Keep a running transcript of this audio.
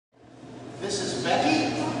This is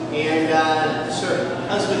Becky, and this is her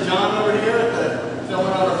husband John over here at the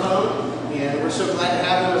filming on her phone, and we're so glad to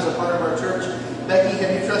have him as a part of our church. Becky,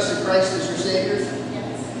 have you trusted Christ as your Savior?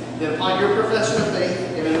 Yes. Then upon your profession of faith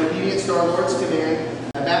and in obedience to our Lord's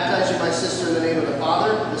command, I baptize you, my sister, in the name of the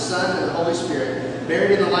Father, the Son, and the Holy Spirit,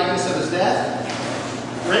 buried in the likeness of his death,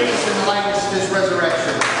 raised in the likeness of his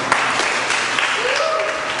resurrection.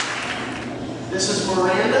 This is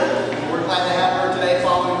Miranda, and we're glad to have her today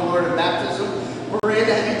following the Lord in baptism.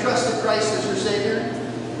 Miranda, have you trusted Christ as your Savior?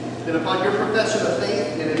 Then upon your profession of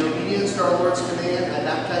faith and in obedience to our Lord's command, I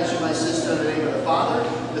baptize you, my sister, in the name of the Father,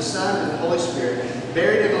 the Son, and the Holy Spirit,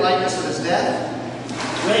 buried in the likeness of his death,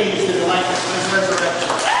 raised in the likeness of his resurrection.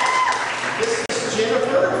 This is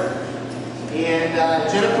Jennifer, and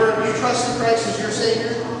Jennifer, have you trusted Christ as your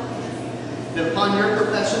Savior? Then upon your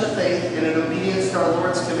profession of faith and in obedience to our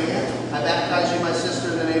Lord's command, I baptize you, my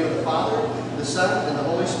sister, in the name of the Father, the Son, and the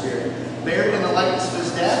Holy Spirit, buried in the likeness of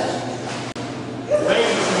his death,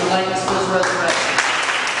 raised in the likeness of his resurrection.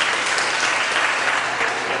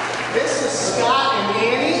 This is Scott and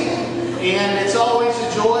Annie, and it's always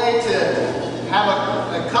a joy to have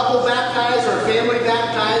a couple baptized or a family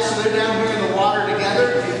baptized, so they're down here in the water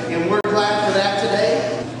together, and we're glad for that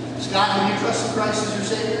today. Scott, have you trusted Christ as your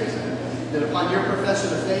Savior? That upon your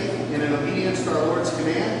profession of faith and in obedience to our Lord's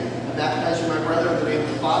command, I baptize you, my brother, in the name of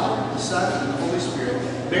the Father, the Son, and the Holy Spirit,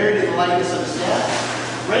 buried in the likeness of his death,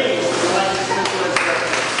 raised in the likeness of his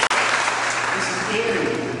resurrection. This is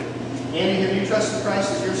Annie. Annie, have you trusted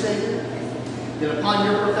Christ as your Savior? That upon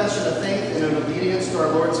your profession of faith and in obedience to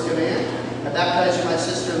our Lord's command, I baptize you, my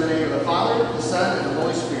sister, in the name of the Father, the Son, and the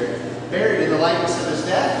Holy Spirit, buried in the likeness of his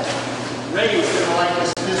death, raised in the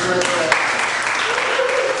likeness of his resurrection.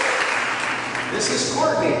 This is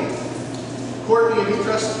Courtney. Courtney, have you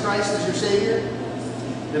trusted Christ as your Savior?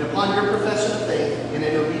 Then upon your profession of faith and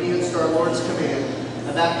in obedience to our Lord's command,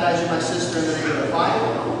 I baptize you, my sister, in the name of the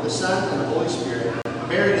Father,